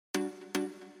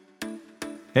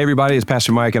Hey everybody, it's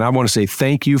Pastor Mike, and I want to say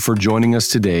thank you for joining us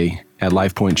today at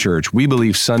LifePoint Church. We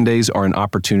believe Sundays are an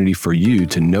opportunity for you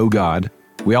to know God.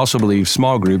 We also believe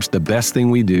small groups, the best thing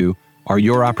we do, are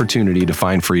your opportunity to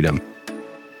find freedom.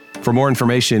 For more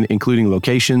information, including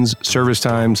locations, service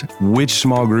times, which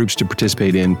small groups to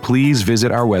participate in, please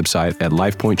visit our website at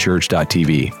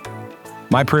lifepointchurch.tv.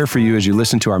 My prayer for you as you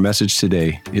listen to our message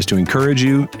today is to encourage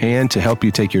you and to help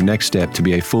you take your next step to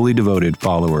be a fully devoted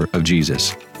follower of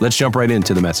Jesus. Let's jump right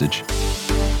into the message.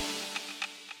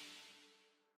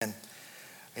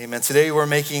 Amen. Today we're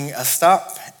making a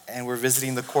stop and we're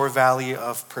visiting the core value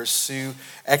of pursue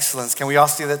excellence. Can we all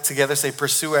see that together? Say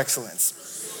pursue excellence.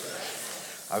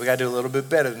 We got to do a little bit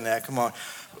better than that. Come on.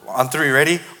 On three,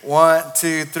 ready? 1,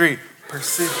 2, 3.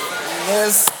 Pursue.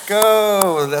 Let's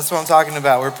go. That's what I'm talking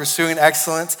about. We're pursuing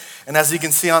excellence. And as you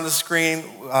can see on the screen,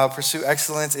 Pursue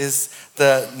Excellence is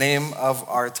the name of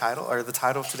our title, or the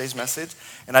title of today's message.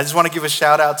 And I just want to give a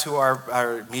shout out to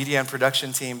our media and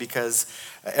production team, because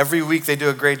every week they do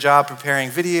a great job preparing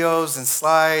videos and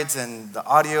slides and the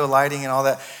audio, lighting and all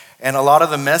that. And a lot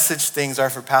of the message things are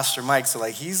for Pastor Mike. So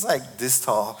like he's like this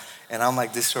tall and I'm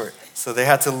like this short. So they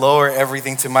had to lower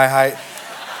everything to my height.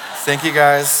 Thank you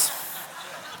guys.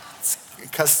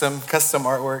 Custom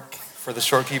artwork for the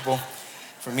short people.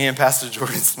 For me and Pastor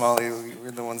Jordan Smalley, we're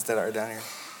the ones that are down here.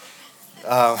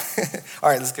 All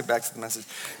right, let's get back to the message.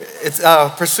 It's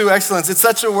pursue excellence. It's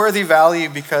such a worthy value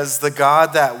because the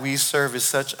God that we serve is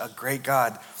such a great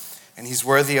God, and He's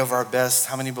worthy of our best.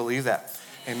 How many believe that?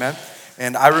 Amen.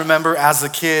 And I remember as a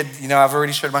kid, I've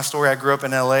already shared my story. I grew up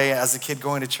in LA. As a kid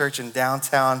going to church in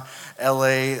downtown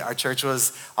LA, our church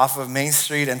was off of Main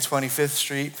Street and 25th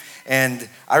Street. And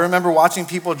I remember watching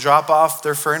people drop off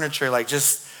their furniture.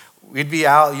 We'd be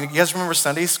out. You guys remember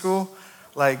Sunday school?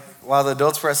 Like while the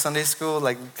adults were at Sunday school,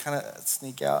 kind of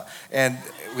sneak out. And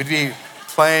we'd be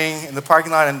playing in the parking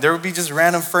lot, and there would be just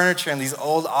random furniture and these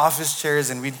old office chairs,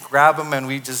 and we'd grab them and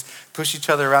we'd just push each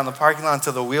other around the parking lot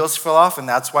until the wheels fell off, and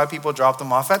that's why people dropped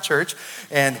them off at church.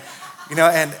 And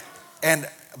and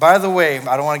by the way,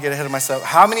 I don't want to get ahead of myself.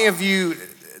 How many of you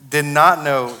did not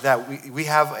know that we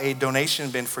have a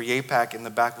donation bin for YAPAC in the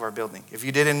back of our building? If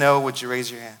you didn't know, would you raise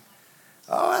your hand?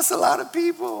 Oh, that's a lot of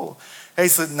people. Hey,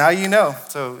 so now you know.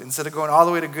 So instead of going all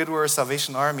the way to Goodwill or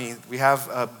Salvation Army, we have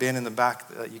a bin in the back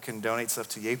that you can donate stuff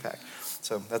to YAPAC.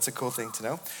 So that's a cool thing to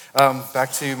know.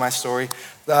 Back to my story.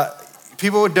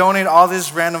 People would donate all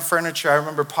this random furniture. I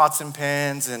remember pots and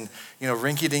pans and,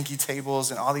 rinky-dinky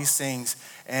tables and all these things.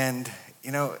 And,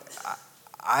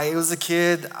 I was a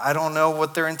kid. I don't know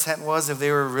what their intent was, if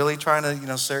they were really trying to,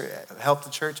 help the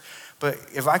church. But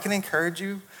if I can encourage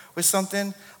you with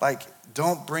something,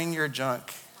 don't bring your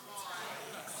junk.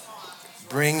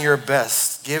 Bring your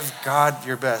best. Give God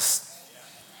your best.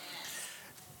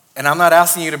 And I'm not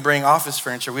asking you to bring office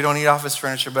furniture. We don't need office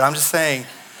furniture. But I'm just saying,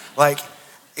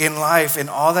 in life, in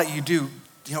all that you do,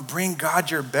 bring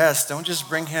God your best. Don't just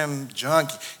bring Him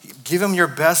junk. Give Him your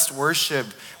best worship.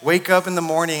 Wake up in the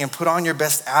morning and put on your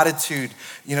best attitude,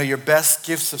 your best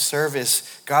gifts of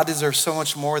service. God deserves so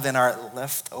much more than our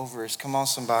leftovers. Come on,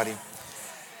 somebody.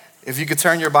 If you could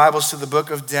turn your Bibles to the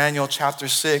book of Daniel, chapter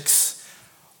 6,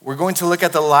 we're going to look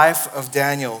at the life of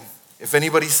Daniel. If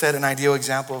anybody said an ideal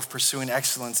example of pursuing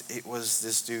excellence, it was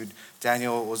this dude.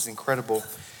 Daniel was incredible.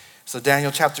 So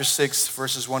Daniel chapter 6,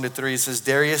 verses 1 to 3, it says,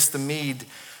 Darius the Mede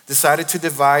decided to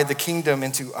divide the kingdom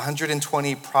into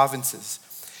 120 provinces,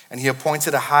 and he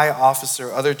appointed a high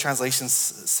officer, other translations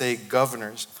say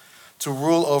governors, to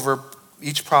rule over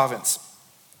each province.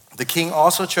 The king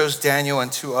also chose Daniel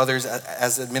and 2 others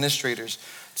as administrators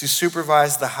to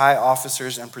supervise the high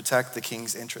officers and protect the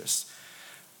king's interests.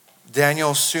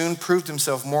 Daniel soon proved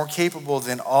himself more capable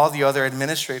than all the other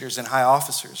administrators and high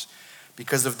officers.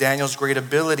 Because of Daniel's great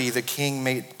ability, the king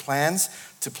made plans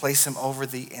to place him over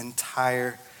the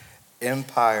entire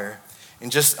empire. In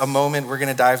just a moment, we're going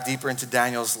to dive deeper into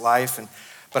Daniel's life.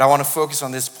 But I want to focus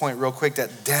on this point real quick,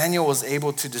 that Daniel was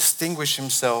able to distinguish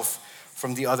himself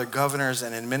from the other governors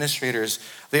and administrators.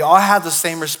 They all had the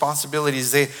same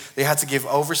responsibilities. They had to give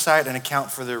oversight and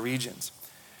account for their regions.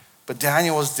 But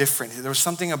Daniel was different. There was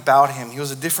something about him. He was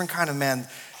a different kind of man.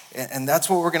 And that's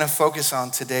what we're going to focus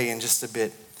on today in just a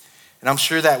bit. And I'm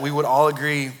sure that we would all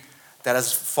agree that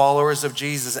as followers of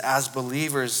Jesus, as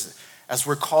believers, as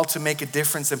we're called to make a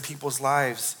difference in people's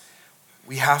lives,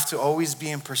 we have to always be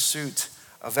in pursuit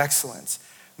of excellence.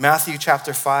 Matthew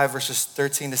chapter 5, verses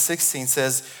 13 to 16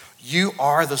 says, you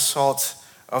are the salt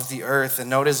of the earth. And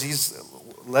notice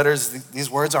these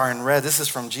words are in red. This is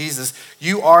from Jesus.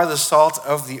 You are the salt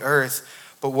of the earth.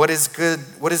 But what good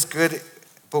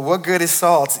is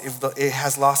salt if it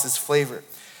has lost its flavor?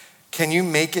 Can you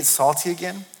make it salty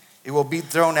again? It will be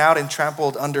thrown out and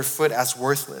trampled underfoot as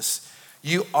worthless.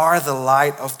 You are the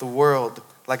light of the world,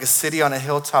 like a city on a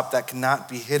hilltop that cannot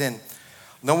be hidden.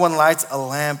 No one lights a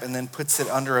lamp and then puts it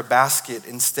under a basket.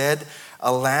 Instead,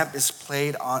 a lamp is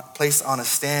placed on a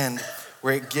stand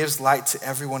where it gives light to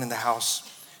everyone in the house.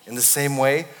 In the same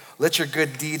way, let your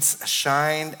good deeds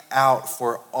shine out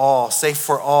for all, say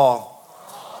for all,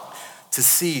 to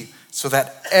see, so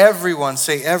that everyone,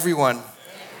 say everyone,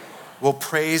 will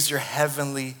praise your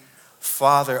heavenly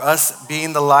Father. Us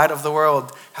being the light of the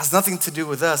world has nothing to do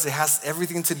with us. It has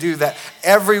everything to do that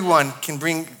everyone can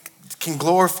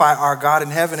glorify our God in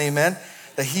heaven, amen?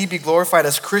 That he be glorified.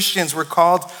 As Christians, we're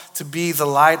called to be the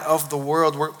light of the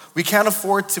world. We can't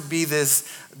afford to be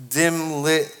this dim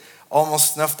lit,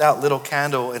 almost snuffed out little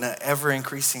candle in an ever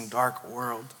increasing dark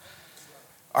world.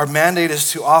 Our mandate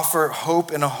is to offer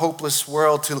hope in a hopeless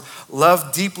world, to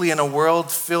love deeply in a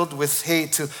world filled with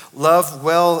hate, to love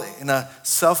well in a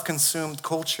self-consumed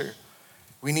culture.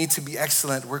 We need to be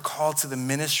excellent. We're called to the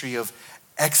ministry of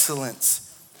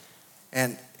excellence.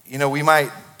 And, we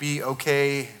might be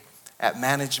okay at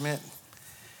management.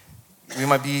 We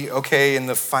might be okay in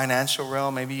the financial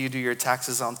realm. Maybe you do your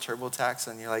taxes on TurboTax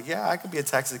and you're like, yeah, I could be a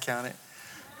tax accountant,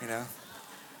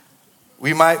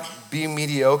 We might be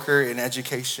mediocre in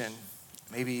education,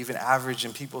 maybe even average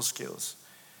in people skills.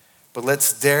 But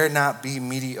let's dare not be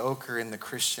mediocre in the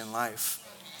Christian life.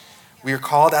 We are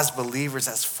called as believers,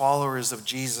 as followers of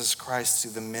Jesus Christ, to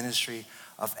the ministry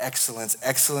of excellence.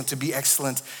 To be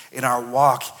excellent in our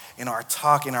walk, in our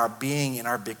talk, in our being, in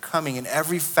our becoming. In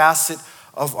every facet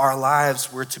of our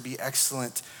lives, we're to be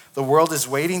excellent. The world is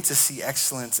waiting to see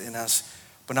excellence in us.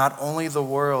 But not only the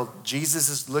world, Jesus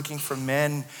is looking for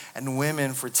men and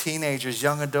women, for teenagers,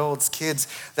 young adults, kids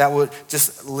that would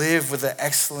just live with an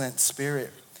excellent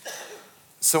spirit.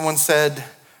 Someone said,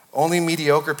 only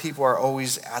mediocre people are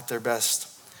always at their best.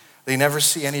 They never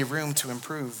see any room to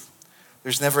improve.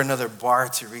 There's never another bar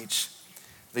to reach.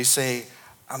 They say,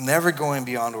 I'm never going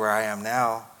beyond where I am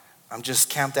now. I'm just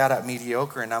camped out at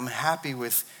mediocre and I'm happy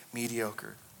with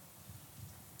mediocre.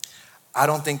 I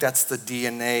don't think that's the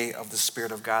DNA of the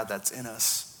Spirit of God that's in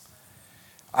us.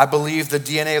 I believe the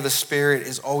DNA of the Spirit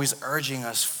is always urging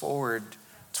us forward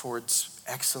towards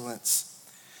excellence.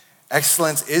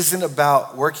 Excellence isn't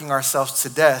about working ourselves to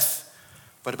death,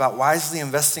 but about wisely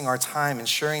investing our time,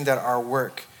 ensuring that our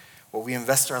work, what we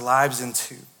invest our lives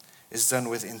into, is done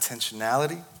with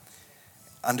intentionality,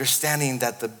 understanding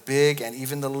that the big and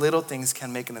even the little things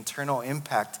can make an eternal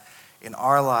impact in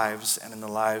our lives and in the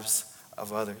lives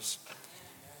of others.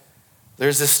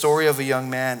 There's this story of a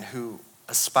young man who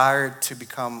aspired to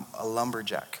become a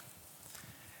lumberjack.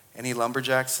 Any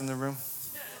lumberjacks in the room?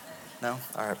 No?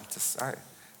 All right.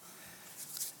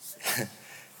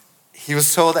 He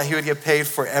was told that he would get paid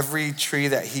for every tree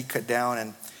that he cut down,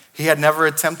 and he had never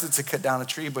attempted to cut down a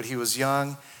tree, but he was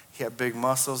young, he had big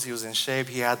muscles, he was in shape,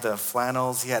 he had the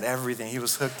flannels, he had everything, he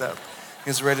was hooked up, he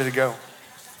was ready to go.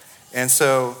 And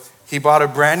so he bought a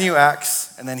brand new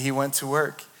axe, and then he went to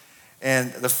work.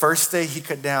 And the first day he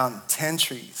cut down 10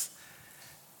 trees.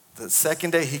 The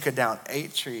second day he cut down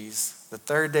 8 trees. The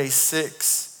third day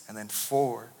 6, and then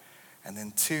 4, and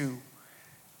then 2.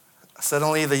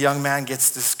 Suddenly the young man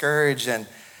gets discouraged, and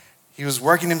he was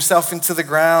working himself into the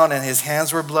ground, and his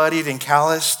hands were bloodied and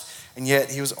calloused, and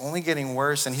yet he was only getting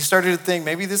worse. And he started to think,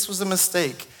 maybe this was a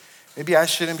mistake. Maybe I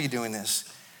shouldn't be doing this.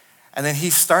 And then he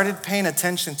started paying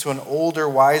attention to an older,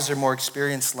 wiser, more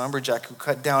experienced lumberjack who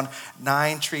cut down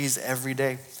 9 trees every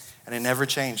day. And it never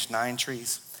changed, 9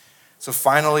 trees. So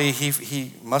finally,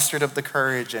 he mustered up the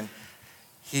courage and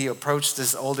he approached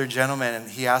this older gentleman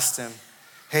and he asked him,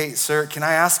 hey, sir, can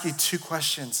I ask you 2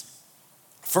 questions?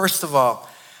 First of all,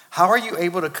 how are you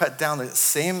able to cut down the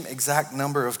same exact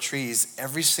number of trees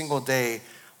every single day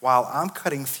while I'm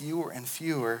cutting fewer and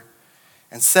fewer?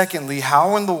 And secondly,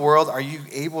 how in the world are you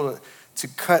able to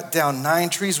cut down 9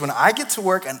 trees when I get to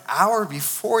work an hour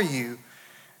before you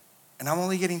and I'm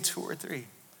only getting 2 or 3?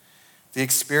 The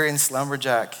experienced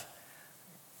lumberjack,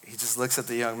 he just looks at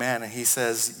the young man and he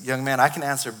says, young man, I can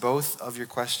answer both of your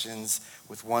questions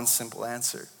with one simple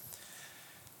answer.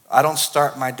 I don't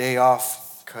start my day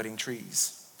off cutting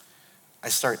trees. I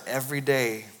start every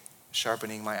day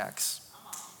sharpening my axe.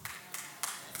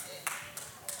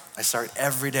 I start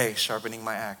every day sharpening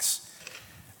my axe.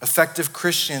 Effective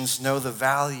Christians know the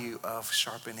value of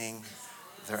sharpening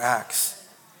their axe.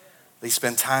 They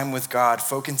spend time with God,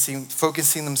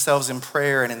 focusing themselves in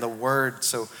prayer and in the Word.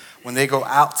 So when they go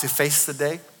out to face the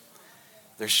day,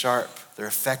 they're sharp, they're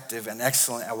effective, and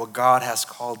excellent at what God has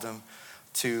called them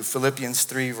to. Philippians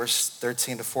 3, verse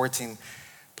 13 to 14,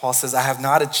 Paul says, I have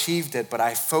not achieved it, but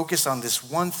I focus on this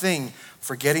one thing,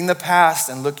 forgetting the past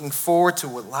and looking forward to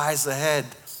what lies ahead.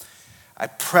 I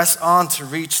press on to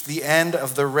reach the end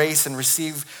of the race and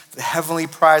receive the heavenly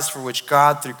prize for which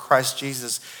God, through Christ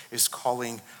Jesus, is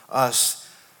calling us.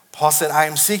 Paul said, I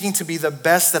am seeking to be the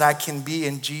best that I can be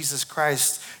in Jesus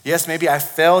Christ. Yes, maybe I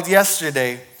failed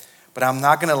yesterday, but I'm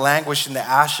not going to languish in the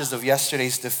ashes of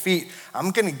yesterday's defeat. I'm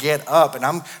going to get up, and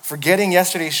I'm forgetting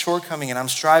yesterday's shortcoming, and I'm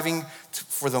striving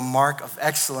for the mark of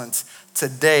excellence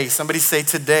today. Somebody say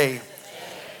today.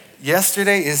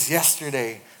 Yesterday is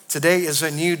yesterday. Today is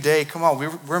a new day. Come on,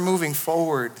 we're moving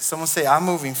forward. Someone say, I'm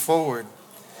moving forward.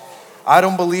 I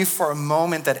don't believe for a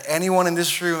moment that anyone in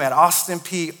this room, at Austin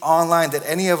P, online, that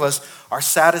any of us are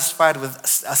satisfied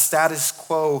with a status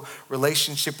quo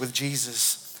relationship with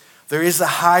Jesus. There is a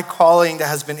high calling that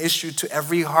has been issued to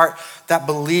every heart that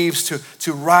believes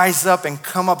to rise up and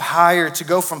come up higher, to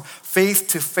go from faith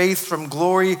to faith, from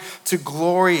glory to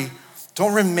glory.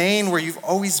 Don't remain where you've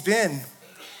always been.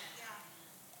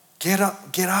 Get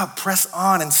up, press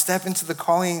on, and step into the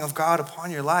calling of God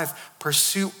upon your life.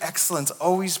 Pursue excellence.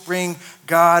 Always bring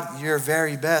God your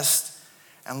very best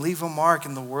and leave a mark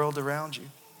in the world around you.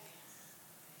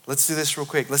 Let's do this real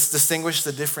quick. Let's distinguish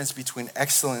the difference between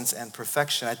excellence and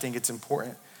perfection. I think it's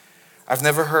important. I've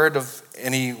never heard of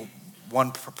any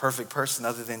one perfect person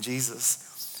other than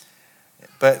Jesus.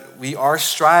 But we are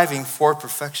striving for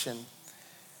perfection,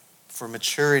 for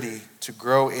maturity, to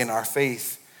grow in our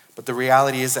faith. But the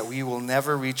reality is that we will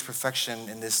never reach perfection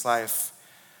in this life,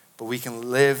 but we can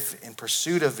live in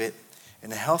pursuit of it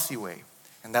in a healthy way.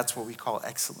 And that's what we call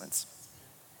excellence.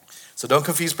 So don't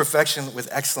confuse perfection with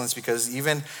excellence, because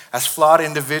even as flawed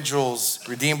individuals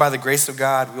redeemed by the grace of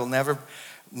God, we'll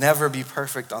never be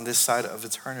perfect on this side of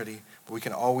eternity. But we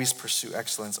can always pursue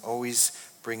excellence, always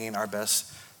bringing our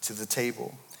best to the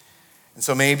table. And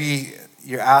so maybe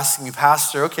you're asking me,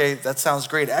 Pastor, okay, that sounds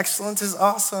great. Excellence is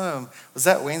awesome. Was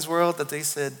that Wayne's World that they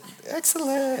said,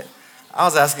 excellent? I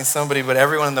was asking somebody, but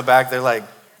everyone in the back, they're like,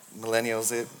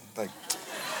 millennials, like,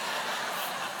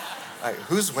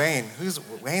 who's Wayne? Who's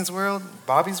Wayne's World?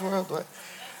 Bobby's World?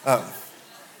 What?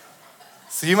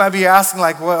 So you might be asking,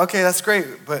 like, well, okay, that's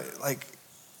great, but like,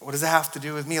 what does it have to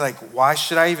do with me? Like, why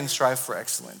should I even strive for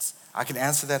excellence? I can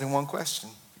answer that in one question.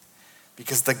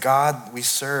 Because the God we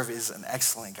serve is an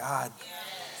excellent God.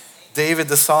 David,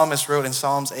 the psalmist, wrote in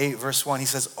Psalms 8, verse 1, he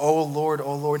says, O Lord,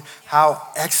 how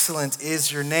excellent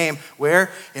is your name. Where?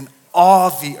 In all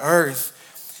the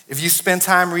earth. If you spend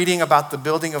time reading about the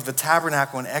building of the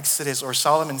tabernacle in Exodus or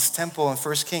Solomon's temple in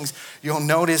 1 Kings, you'll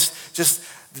notice just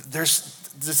there's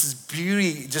this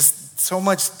beauty, just so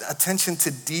much attention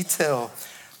to detail,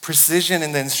 precision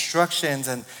in the instructions,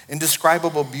 and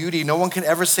indescribable beauty. No one can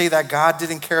ever say that God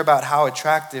didn't care about how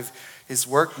attractive his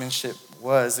workmanship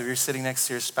was. If you're sitting next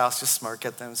to your spouse, just smirk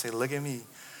at them and say, look at me.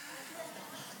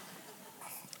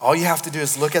 All you have to do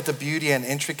is look at the beauty and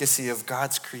intricacy of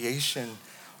God's creation.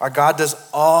 Our God does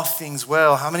all things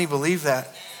well. How many believe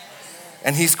that?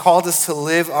 And he's called us to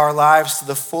live our lives to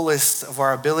the fullest of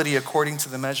our ability according to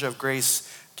the measure of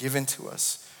grace given to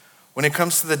us. When it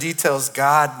comes to the details,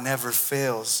 God never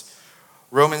fails.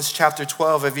 Romans chapter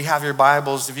 12, if you have your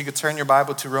Bibles, if you could turn your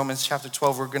Bible to Romans chapter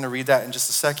 12, we're going to read that in just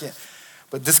a second.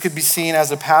 But this could be seen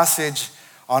as a passage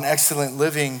on excellent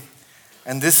living.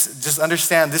 And this, just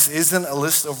understand, this isn't a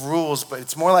list of rules, but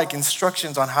it's more like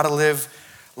instructions on how to live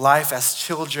life as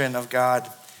children of God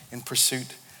in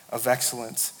pursuit of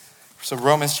excellence. So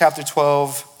Romans chapter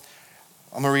 12,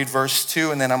 I'm going to read verse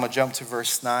 2, and then I'm going to jump to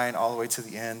verse 9 all the way to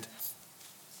the end.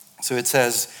 So it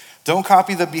says, don't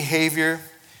copy the behavior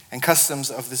and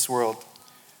customs of this world,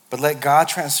 but let God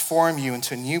transform you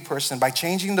into a new person by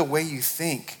changing the way you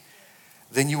think.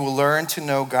 Then you will learn to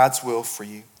know God's will for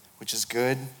you, which is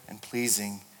good and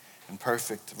pleasing and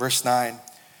perfect. Verse 9,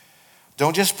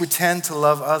 don't just pretend to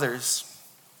love others.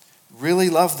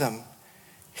 Really love them.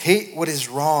 Hate what is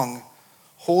wrong.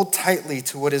 Hold tightly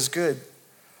to what is good.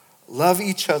 Love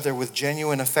each other with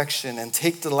genuine affection and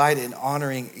take delight in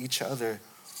honoring each other.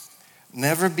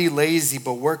 Never be lazy,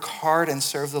 but work hard and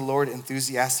serve the Lord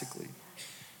enthusiastically.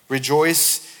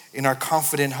 Rejoice in our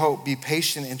confident hope. Be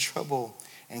patient in trouble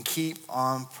and keep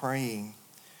on praying.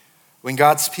 When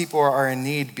God's people are in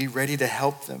need, be ready to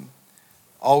help them.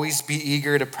 Always be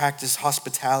eager to practice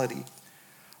hospitality.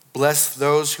 Bless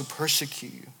those who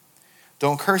persecute you.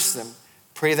 Don't curse them.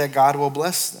 Pray that God will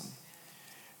bless them.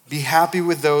 Be happy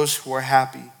with those who are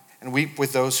happy and weep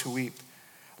with those who weep.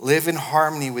 Live in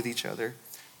harmony with each other.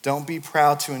 Don't be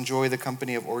proud to enjoy the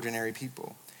company of ordinary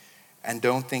people. And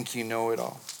don't think you know it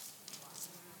all.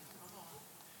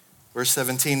 Verse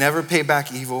 17, never pay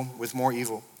back evil with more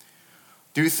evil.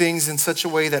 Do things in such a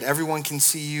way that everyone can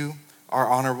see you are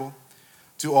honorable.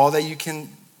 Do all that you can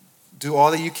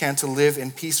to live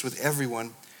in peace with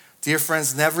everyone. Dear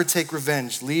friends, never take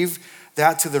revenge. Leave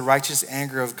that to the righteous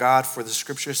anger of God, for the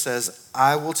scripture says,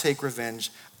 I will take revenge.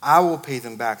 I will pay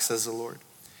them back, says the Lord.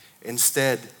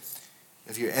 Instead,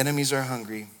 if your enemies are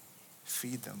hungry,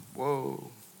 feed them.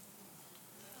 Whoa.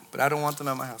 But I don't want them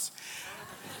at my house.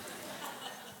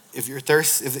 If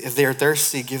they are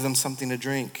thirsty, give them something to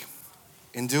drink.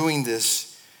 In doing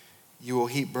this, you will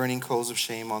heap burning coals of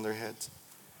shame on their heads.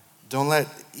 Don't let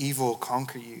evil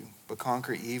conquer you, but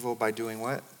conquer evil by doing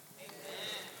what? Amen.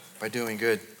 By doing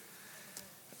good.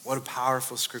 What a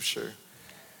powerful scripture.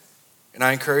 And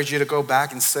I encourage you to go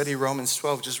back and study Romans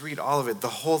 12. Just read all of it. The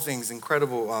whole thing's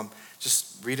incredible.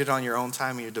 Just read it on your own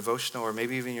time in your devotional or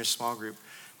maybe even your small group.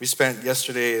 We spent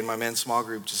yesterday in my men's small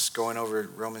group just going over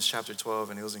Romans chapter 12,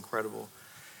 and it was incredible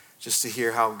just to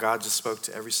hear how God just spoke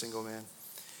to every single man.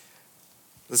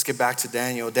 Let's get back to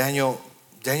Daniel.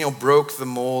 Daniel broke the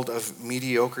mold of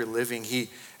mediocre living. He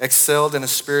excelled in a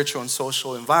spiritual and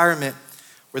social environment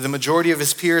where the majority of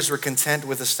his peers were content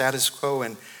with the status quo.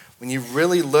 And when you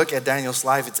really look at Daniel's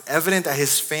life, it's evident that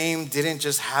his fame didn't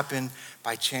just happen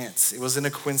by chance. It wasn't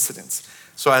a coincidence.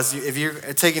 So if you're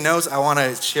taking notes, I want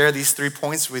to share these 3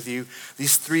 points with you,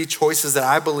 these 3 choices that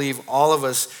I believe all of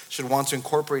us should want to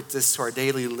incorporate this to our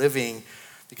daily living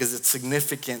because it's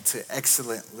significant to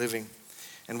excellent living.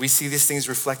 And we see these things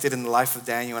reflected in the life of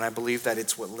Daniel, and I believe that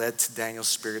it's what led to Daniel's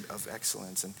spirit of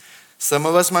excellence. And some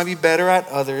of us might be better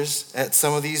at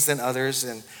some of these than others,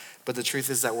 but the truth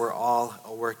is that we're all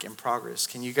a work in progress.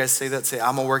 Can you guys say that? Say,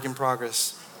 I'm a work in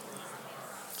progress.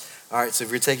 All right, so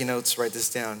if you're taking notes, write this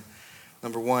down.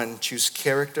 Number 1, choose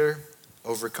character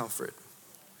over comfort.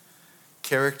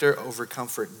 Character over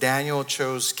comfort. Daniel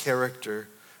chose character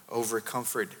over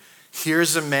comfort.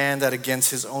 Here's a man that against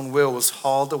his own will was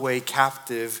hauled away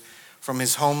captive from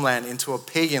his homeland into a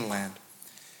pagan land,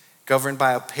 governed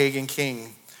by a pagan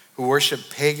king who worshiped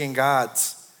pagan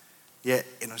gods. Yet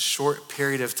in a short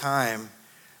period of time,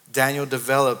 Daniel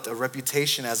developed a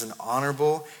reputation as an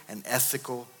honorable and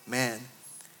ethical man.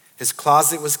 His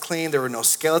closet was clean. There were no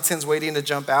skeletons waiting to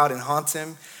jump out and haunt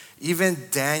him. Even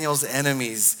Daniel's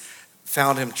enemies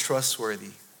found him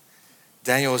trustworthy.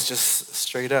 Daniel was just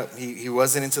straight up. He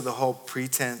wasn't into the whole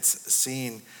pretense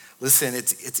scene. Listen,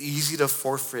 it's easy to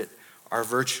forfeit our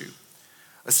virtue,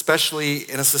 especially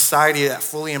in a society that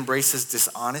fully embraces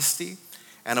dishonesty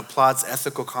and applauds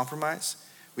ethical compromise.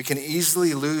 We can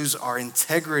easily lose our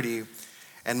integrity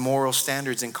and moral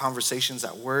standards in conversations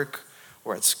at work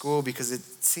or at school because it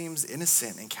seems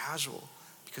innocent and casual,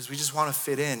 because we just want to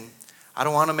fit in. I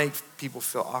don't want to make people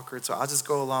feel awkward, so I'll just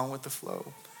go along with the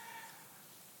flow.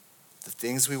 The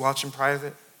things we watch in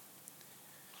private,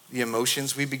 the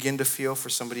emotions we begin to feel for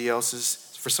somebody else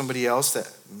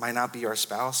that might not be our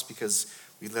spouse because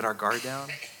we let our guard down.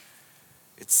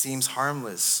 It seems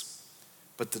harmless,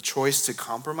 but the choice to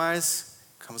compromise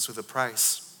comes with a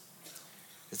price.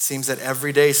 It seems that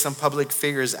every day some public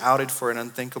figure is outed for an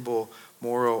unthinkable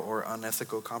moral or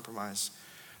unethical compromise.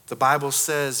 The Bible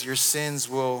says your sins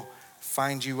will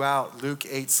find you out. Luke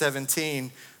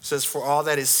 8:17 says, for all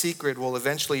that is secret will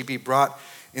eventually be brought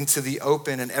into the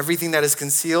open, and everything that is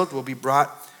concealed will be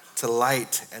brought to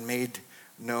light and made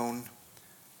known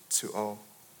to all.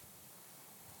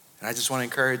 And I just want to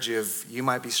encourage you, if you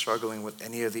might be struggling with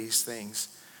any of these things,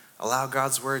 allow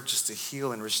God's word just to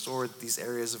heal and restore these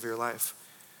areas of your life.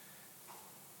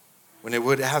 When it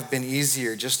would have been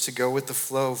easier just to go with the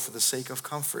flow for the sake of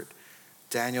comfort,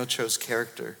 Daniel chose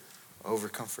character over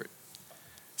comfort.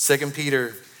 2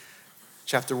 Peter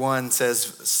chapter 1 says,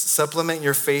 supplement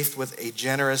your faith with a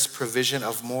generous provision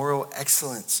of moral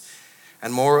excellence,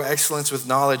 and moral excellence with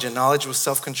knowledge, and knowledge with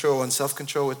self-control, and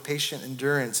self-control with patient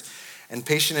endurance, and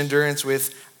patient endurance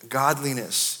with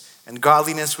godliness, and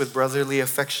godliness with brotherly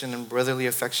affection, and brotherly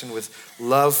affection with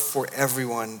love for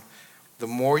everyone. The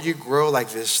more you grow like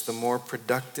this, the more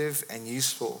productive and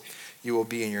useful you will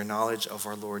be in your knowledge of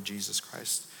our Lord Jesus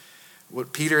Christ.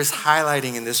 What Peter is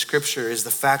highlighting in this scripture is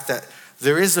the fact that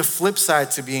there is a flip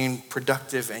side to being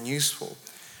productive and useful.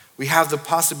 We have the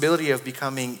possibility of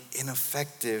becoming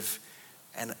ineffective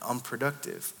and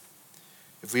unproductive.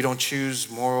 If we don't choose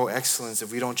moral excellence,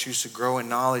 if we don't choose to grow in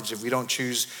knowledge, if we don't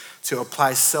choose to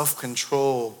apply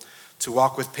self-control, to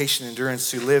walk with patient endurance,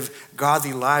 to live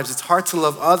godly lives. It's hard to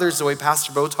love others the way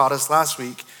Pastor Bo taught us last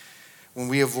week when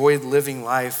we avoid living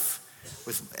life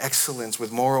with excellence,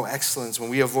 with moral excellence, when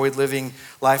we avoid living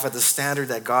life at the standard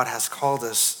that God has called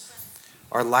us.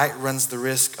 Our light runs the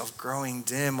risk of growing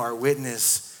dim. Our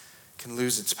witness can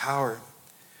lose its power.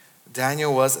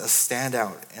 Daniel was a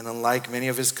standout, and unlike many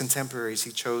of his contemporaries,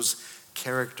 he chose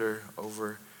character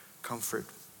over comfort.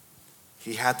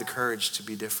 He had the courage to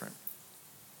be different.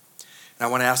 And I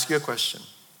want to ask you a question.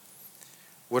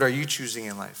 What are you choosing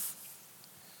in life?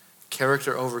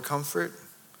 Character over comfort,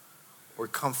 or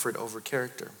comfort over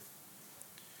character?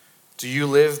 Do you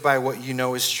live by what you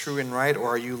know is true and right, or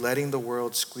are you letting the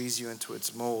world squeeze you into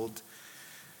its mold,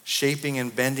 shaping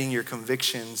and bending your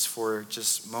convictions for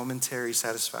just momentary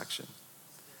satisfaction?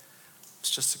 It's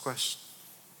just a question.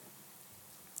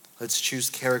 Let's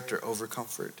choose character over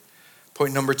comfort.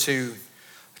 Point number 2,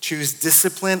 choose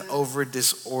discipline over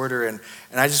disorder. And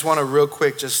I just want to real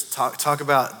quick just talk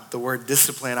about the word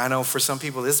discipline. I know for some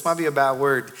people this might be a bad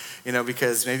word,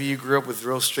 because maybe you grew up with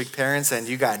real strict parents and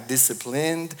you got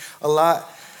disciplined a lot.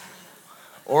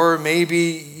 Or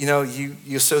maybe,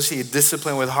 you associate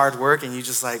discipline with hard work and you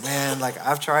just like, man, like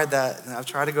I've tried that and I've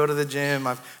tried to go to the gym,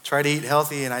 I've tried to eat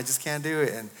healthy and I just can't do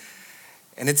it.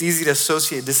 And it's easy to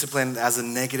associate discipline as a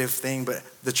negative thing, but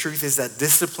the truth is that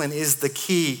discipline is the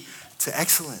key to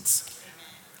excellence.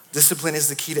 Discipline is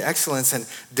the key to excellence. And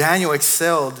Daniel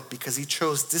excelled because he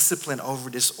chose discipline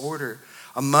over disorder.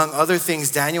 Among other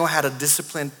things, Daniel had a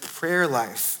disciplined prayer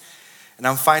life. And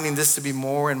I'm finding this to be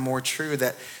more and more true,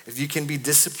 that if you can be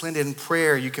disciplined in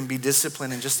prayer, you can be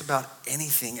disciplined in just about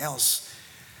anything else.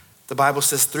 The Bible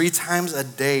says 3 times a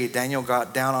day, Daniel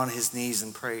got down on his knees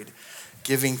and prayed,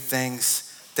 giving thanks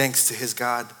to his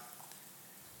God.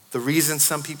 The reason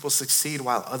some people succeed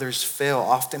while others fail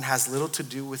often has little to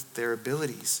do with their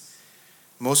abilities.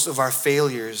 Most of our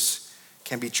failures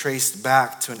can be traced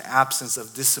back to an absence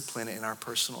of discipline in our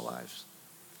personal lives.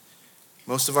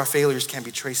 Most of our failures can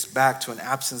be traced back to an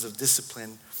absence of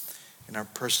discipline in our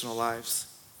personal lives.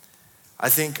 I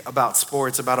think about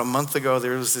sports. About a month ago,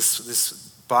 there was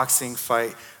this boxing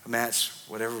fight, a match,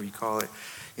 whatever you call it,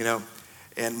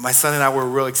 and my son and I were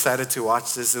real excited to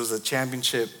watch this. It was a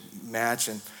championship match,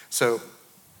 and so,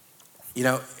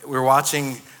 we're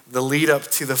watching the lead up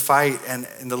to the fight, and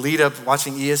in the lead up,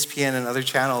 watching ESPN and other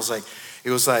channels, it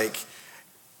was like,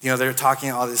 they're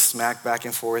talking all this smack back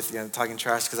and forth, talking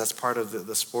trash, because that's part of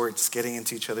the sport, just getting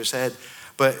into each other's head.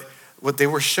 But what they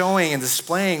were showing and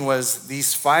displaying was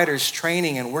these fighters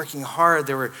training and working hard.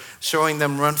 They were showing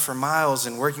them run for miles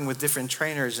and working with different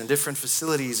trainers and different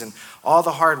facilities and all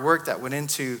the hard work that went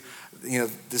into,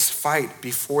 this fight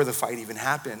before the fight even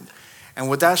happened. And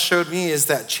what that showed me is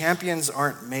that champions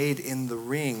aren't made in the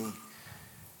ring.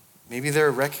 Maybe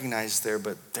they're recognized there,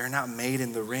 but they're not made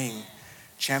in the ring.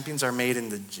 Champions are made in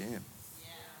the gym.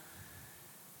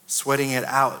 Sweating it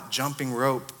out, jumping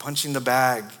rope, punching the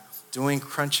bag, doing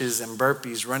crunches and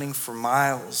burpees, running for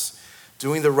miles,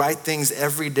 doing the right things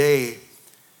every day.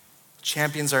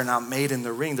 Champions are not made in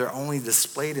the ring. They're only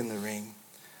displayed in the ring.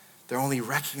 They're only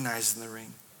recognized in the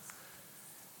ring.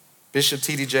 Bishop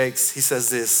T.D. Jakes, he says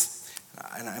this.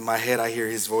 In my head, I hear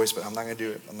his voice, but I'm not going to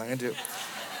do it.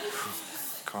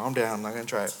 Calm down. I'm not going to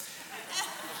try it.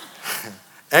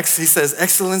 He says,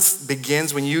 excellence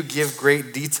begins when you give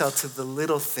great detail to the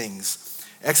little things.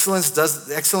 Excellence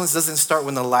doesn't start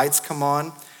when the lights come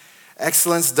on.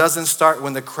 Excellence doesn't start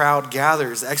when the crowd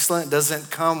gathers. Excellence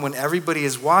doesn't come when everybody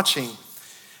is watching.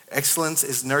 Excellence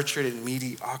is nurtured in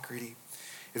mediocrity.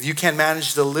 If you can't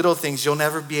manage the little things, you'll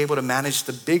never be able to manage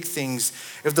the big things.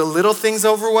 If the little things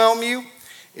overwhelm you,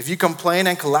 if you complain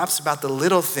and collapse about the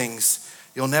little things,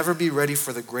 you'll never be ready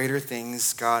for the greater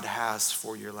things God has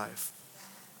for your life.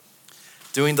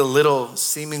 Doing the little,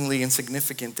 seemingly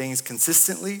insignificant things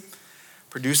consistently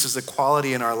produces a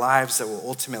quality in our lives that will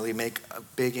ultimately make a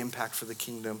big impact for the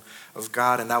kingdom of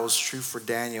God. And that was true for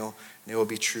Daniel, and it will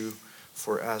be true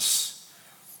for us.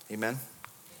 Amen?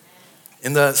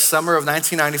 In the summer of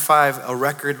 1995, a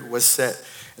record was set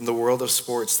in the world of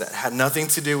sports that had nothing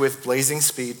to do with blazing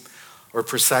speed or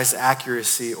precise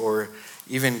accuracy or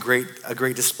even a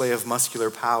great display of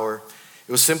muscular power.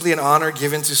 It was simply an honor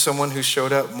given to someone who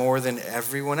showed up more than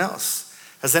everyone else.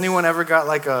 Has anyone ever got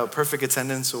like a perfect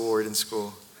attendance award in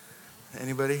school?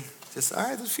 Anybody? Just, all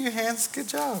right, there's a few hands, good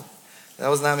job. That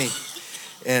was not me.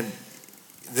 And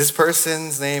this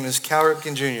person's name is Cal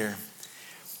Ripken Jr.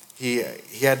 He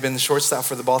had been the shortstop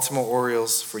for the Baltimore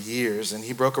Orioles for years, and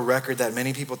he broke a record that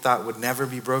many people thought would never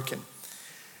be broken.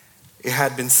 It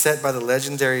had been set by the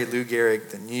legendary Lou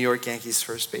Gehrig, the New York Yankees'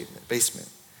 first baseman.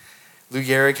 Lou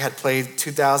Gehrig had played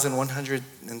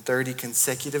 2,130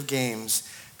 consecutive games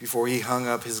before he hung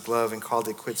up his glove and called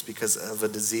it quits because of a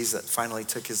disease that finally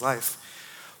took his life.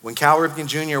 When Cal Ripken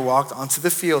Jr. walked onto the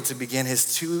field to begin his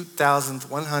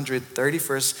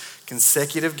 2,131st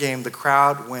consecutive game, the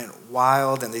crowd went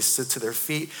wild and they stood to their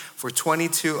feet for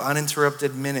 22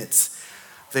 uninterrupted minutes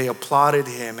They applauded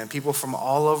him, and people from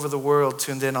all over the world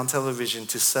tuned in on television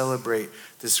to celebrate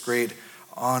this great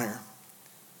honor.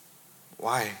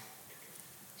 Why?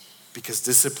 Because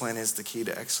discipline is the key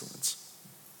to excellence.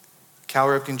 Cal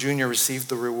Ripken Jr. received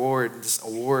this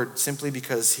award, simply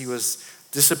because he was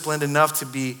disciplined enough to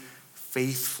be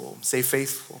faithful. Say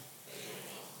faithful.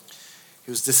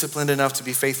 He was disciplined enough to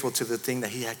be faithful to the thing that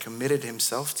he had committed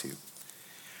himself to.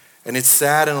 And it's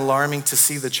sad and alarming to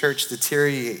see the church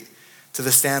deteriorate to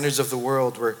the standards of the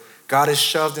world, where God is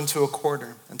shoved into a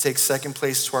corner and takes second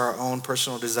place to our own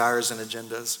personal desires and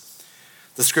agendas.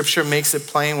 The scripture makes it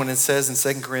plain when it says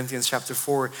in 2 Corinthians chapter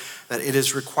 4 that it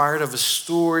is required of a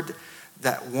steward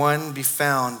that one be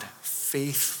found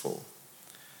faithful.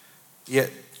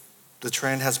 Yet the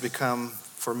trend has become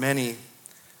for many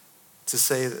to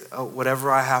say, oh,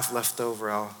 whatever I have left over,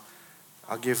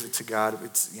 I'll give it to God.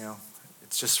 It's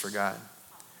just for God.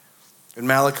 In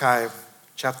Malachi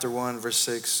chapter 1, verse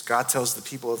 6, God tells the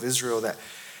people of Israel that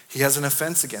he has an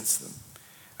offense against them.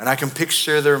 And I can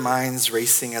picture their minds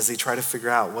racing as they try to figure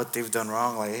out what they've done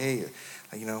wrong. Like, hey,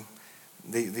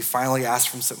 they finally ask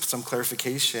for some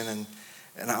clarification,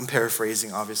 and I'm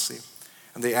paraphrasing, obviously.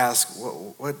 And they ask,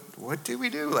 what did we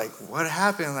do? Like, what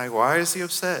happened? Like, why is he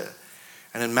upset?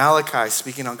 And then Malachi,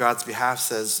 speaking on God's behalf,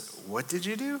 says, what did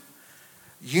you do?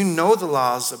 You know the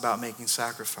laws about making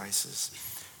sacrifices.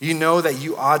 You know that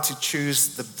you ought to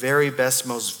choose the very best,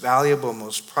 most valuable,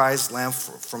 most prized lamb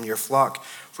from your flock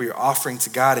for your offering to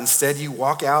God. Instead, you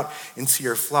walk out into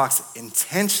your flocks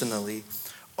intentionally,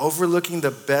 overlooking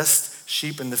the best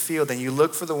sheep in the field, and you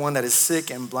look for the one that is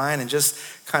sick and blind and just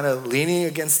kind of leaning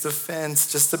against the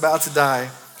fence, just about to die,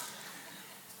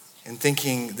 and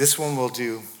thinking, this one will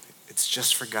do. It's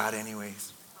just for God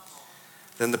anyways.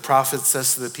 Then the prophet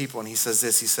says to the people, and he says,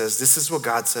 this is what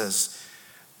God says.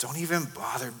 Don't even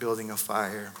bother building a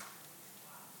fire.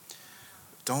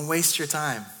 Don't waste your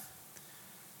time.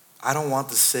 I don't want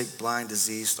the sick, blind,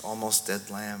 diseased, almost dead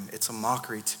lamb. It's a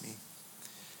mockery to me.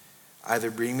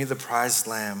 Either bring me the prized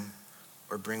lamb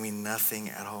or bring me nothing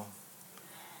at all.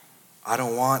 I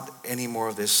don't want any more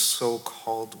of this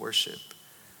so-called worship.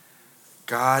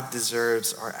 God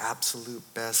deserves our absolute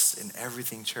best in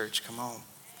everything, church. Come on.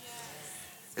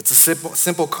 It's a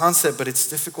simple concept, but it's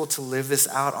difficult to live this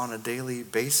out on a daily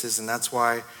basis, and that's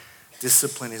why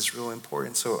discipline is real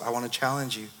important. So I want to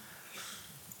challenge you.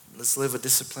 Let's live a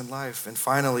disciplined life. And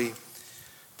finally,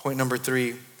 point number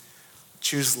 3,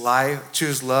 choose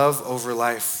love over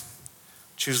life.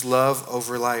 Choose love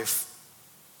over life.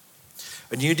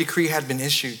 A new decree had been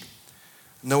issued.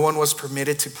 No one was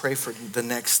permitted to pray for the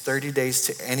next 30 days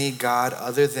to any god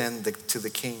other than to the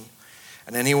king.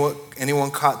 And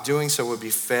anyone caught doing so would be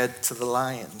fed to the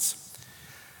lions.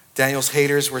 Daniel's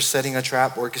haters were setting a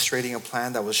trap, orchestrating a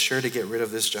plan that was sure to get rid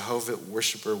of this Jehovah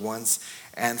worshiper once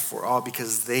and for all,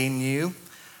 because they knew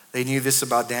this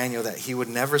about Daniel, that he would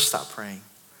never stop praying.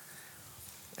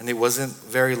 And it wasn't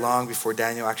very long before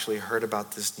Daniel actually heard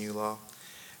about this new law.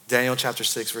 Daniel chapter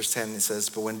 6, verse 10, it says,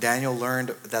 but when Daniel learned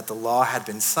that the law had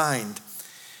been signed,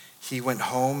 he went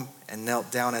home and knelt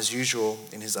down as usual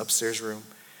in his upstairs room.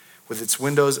 With its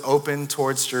windows open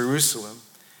towards Jerusalem,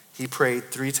 he prayed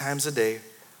 3 times a day,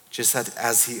 just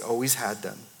as he always had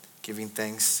done, giving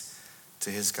thanks to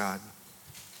his God.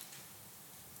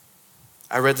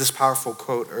 I read this powerful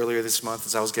quote earlier this month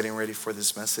as I was getting ready for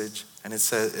this message, and it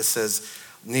says,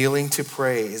 kneeling to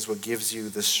pray is what gives you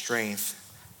the strength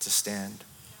to stand.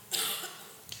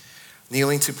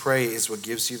 Kneeling to pray is what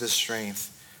gives you the strength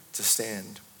to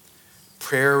stand.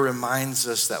 Prayer reminds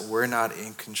us that we're not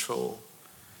in control,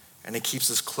 and it keeps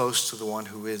us close to the one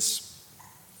who is.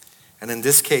 And in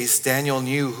this case, Daniel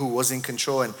knew who was in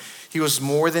control, and he was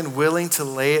more than willing to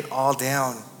lay it all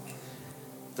down.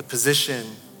 The position,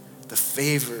 the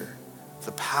favor,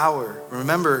 the power.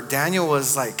 Remember, Daniel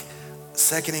was like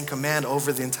second in command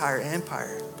over the entire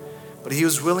empire, but he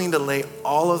was willing to lay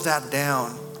all of that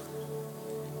down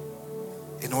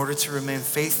in order to remain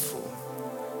faithful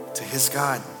to his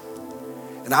God.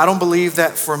 And I don't believe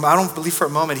for a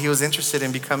moment he was interested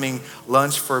in becoming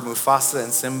lunch for Mufasa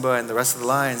and Simba and the rest of the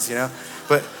lions,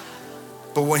 But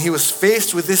when he was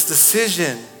faced with this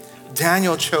decision,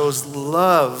 Daniel chose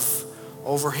love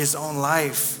over his own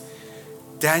life.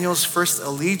 Daniel's first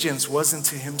allegiance wasn't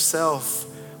to himself,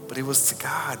 but it was to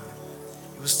God.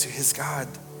 It was to his God.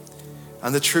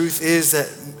 And the truth is that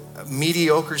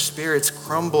mediocre spirits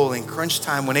crumble in crunch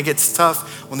time. When it gets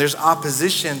tough, when there's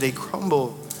opposition, they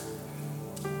crumble.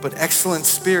 But excellent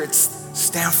spirits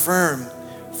stand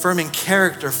firm in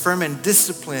character, firm in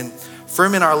discipline,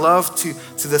 firm in our love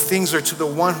to the things or to the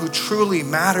one who truly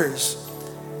matters.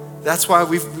 That's why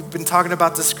we've been talking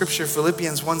about the scripture,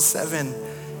 Philippians 1:7.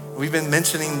 We've been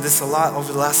mentioning this a lot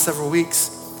over the last several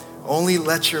weeks. Only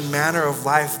let your manner of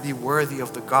life be worthy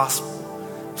of the gospel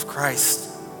of Christ.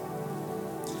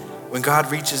 When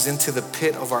God reaches into the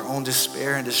pit of our own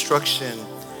despair and destruction,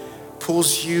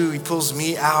 he pulls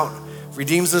me out,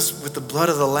 redeems us with the blood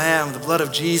of the Lamb, the blood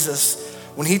of Jesus.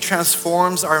 When he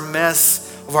transforms our mess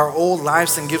of our old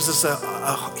lives and gives us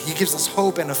he gives us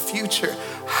hope and a future,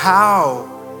 how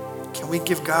can we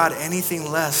give God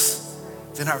anything less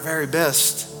than our very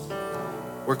best?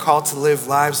 We're called to live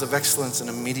lives of excellence in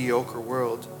a mediocre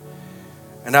world.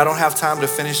 And I don't have time to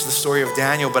finish the story of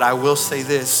Daniel, but I will say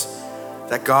this,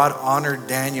 that God honored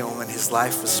Daniel when his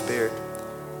life was spared.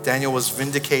 Daniel was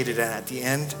vindicated, and at the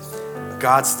end,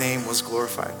 God's name was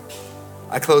glorified.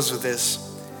 I close with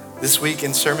this. This week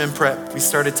in sermon prep, we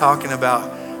started talking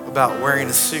about wearing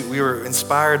a suit. We were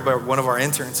inspired by one of our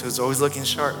interns who's always looking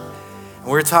sharp. And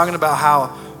we were talking about how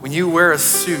when you wear a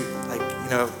suit, like,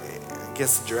 I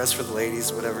guess the dress for the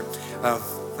ladies, whatever.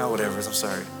 Not whatever, I'm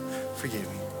sorry. Forgive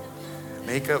me.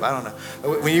 Makeup, I don't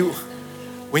know.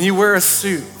 When you wear a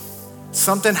suit,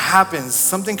 something happens,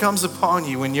 something comes upon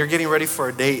you when you're getting ready for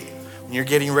a date, when you're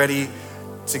getting ready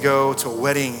to go to a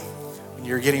wedding, when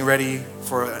you're getting ready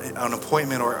for an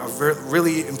appointment or a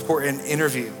really important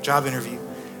interview, job interview,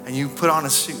 and you put on a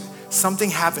suit. Something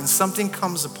happens, something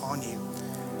comes upon you.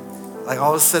 Like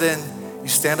all of a sudden, you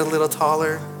stand a little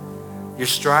taller, your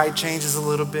stride changes a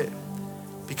little bit,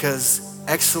 because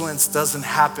excellence doesn't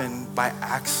happen by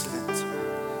accident.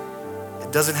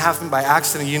 It doesn't happen by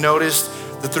accident. You noticed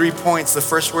the 3 points, the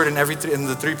first word in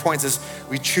the 3 points is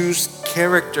we choose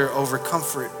character over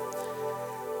comfort.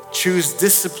 Choose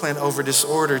discipline over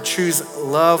disorder. Choose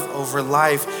love over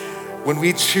life. When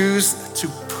we choose to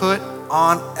put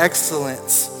on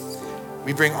excellence,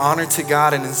 we bring honor to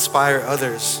God and inspire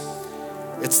others.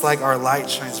 It's like our light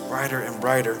shines brighter and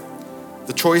brighter.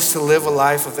 The choice to live a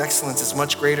life of excellence is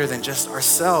much greater than just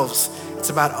ourselves. It's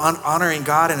about honoring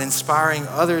God and inspiring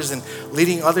others and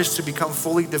leading others to become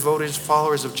fully devoted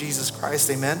followers of Jesus Christ.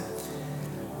 Amen?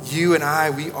 You and I,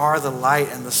 we are the light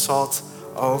and the salt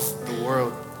of the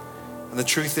world. And the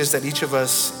truth is that each of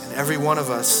us and every one of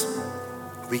us,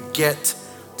 we get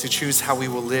to choose how we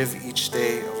will live each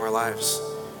day of our lives.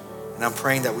 And I'm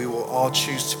praying that we will all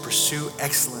choose to pursue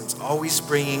excellence, always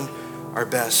bringing our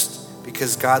best,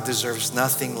 because God deserves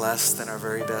nothing less than our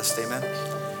very best. Amen?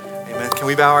 Amen. Can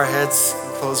we bow our heads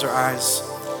and close our eyes?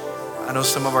 I know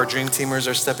some of our dream teamers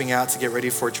are stepping out to get ready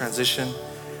for transition,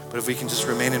 but if we can just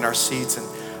remain in our seats. And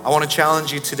I want to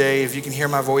challenge you today, if you can hear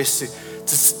my voice,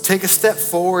 to take a step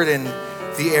forward in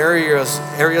the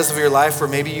areas of your life where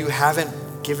maybe you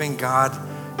haven't given God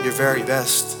your very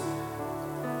best.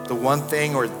 The one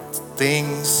thing or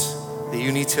things that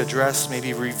you need to address,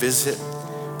 maybe revisit,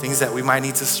 things that we might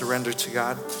need to surrender to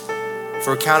God.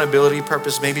 For accountability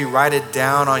purpose, maybe write it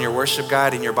down on your worship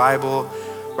guide in your Bible,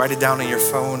 write it down on your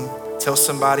phone, tell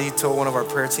one of our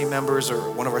prayer team members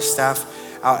or one of our staff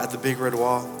out at the big red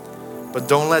wall. But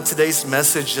don't let today's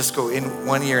message just go in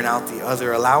one ear and out the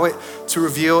other. Allow it to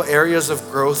reveal areas of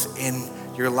growth in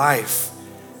your life.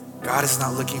 God is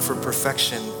not looking for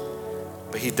perfection,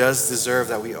 but he does deserve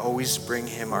that we always bring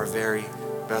him our very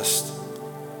best.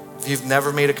 If you've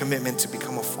never made a commitment to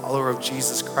become a follower of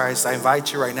Jesus Christ, I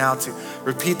invite you right now to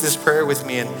repeat this prayer with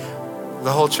me. And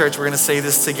the whole church, we're going to say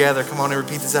this together. Come on and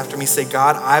repeat this after me. Say,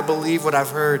 God, I believe what I've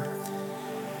heard,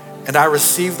 and I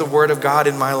receive the word of God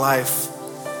in my life.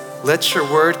 Let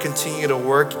your word continue to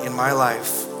work in my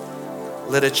life.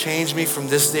 Let it change me from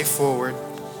this day forward.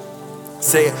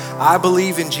 Say, I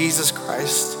believe in Jesus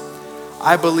Christ.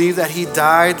 I believe that he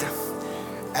died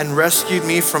and rescued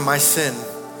me from my sin,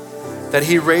 that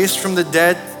he raised from the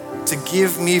dead to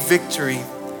give me victory.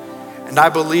 And I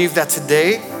believe that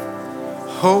today,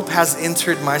 hope has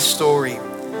entered my story.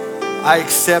 I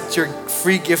accept your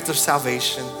free gift of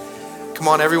salvation. Come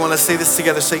on, everyone, let's say this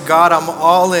together. Say, God, I'm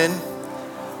all in.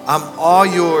 I'm all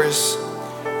yours.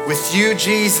 With you,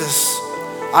 Jesus,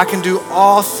 I can do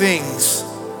all things.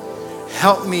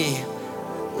 Help me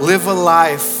live a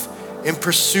life in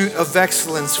pursuit of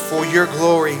excellence for your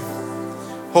glory.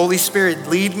 Holy Spirit,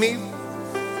 lead me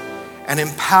and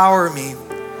empower me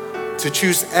to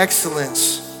choose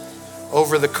excellence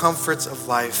over the comforts of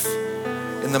life.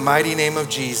 In the mighty name of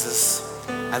Jesus.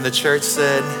 And the church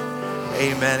said,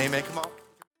 amen. Amen. Come on.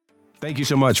 Thank you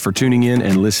so much for tuning in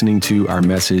and listening to our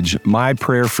message. My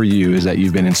prayer for you is that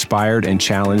you've been inspired and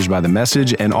challenged by the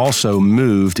message and also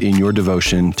moved in your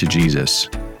devotion to Jesus.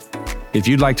 If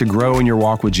you'd like to grow in your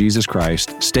walk with Jesus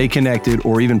Christ, stay connected,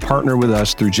 or even partner with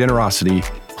us through generosity,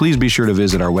 please be sure to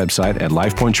visit our website at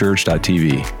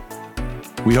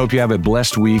lifepointchurch.tv. We hope you have a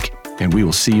blessed week, and we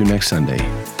will see you next Sunday.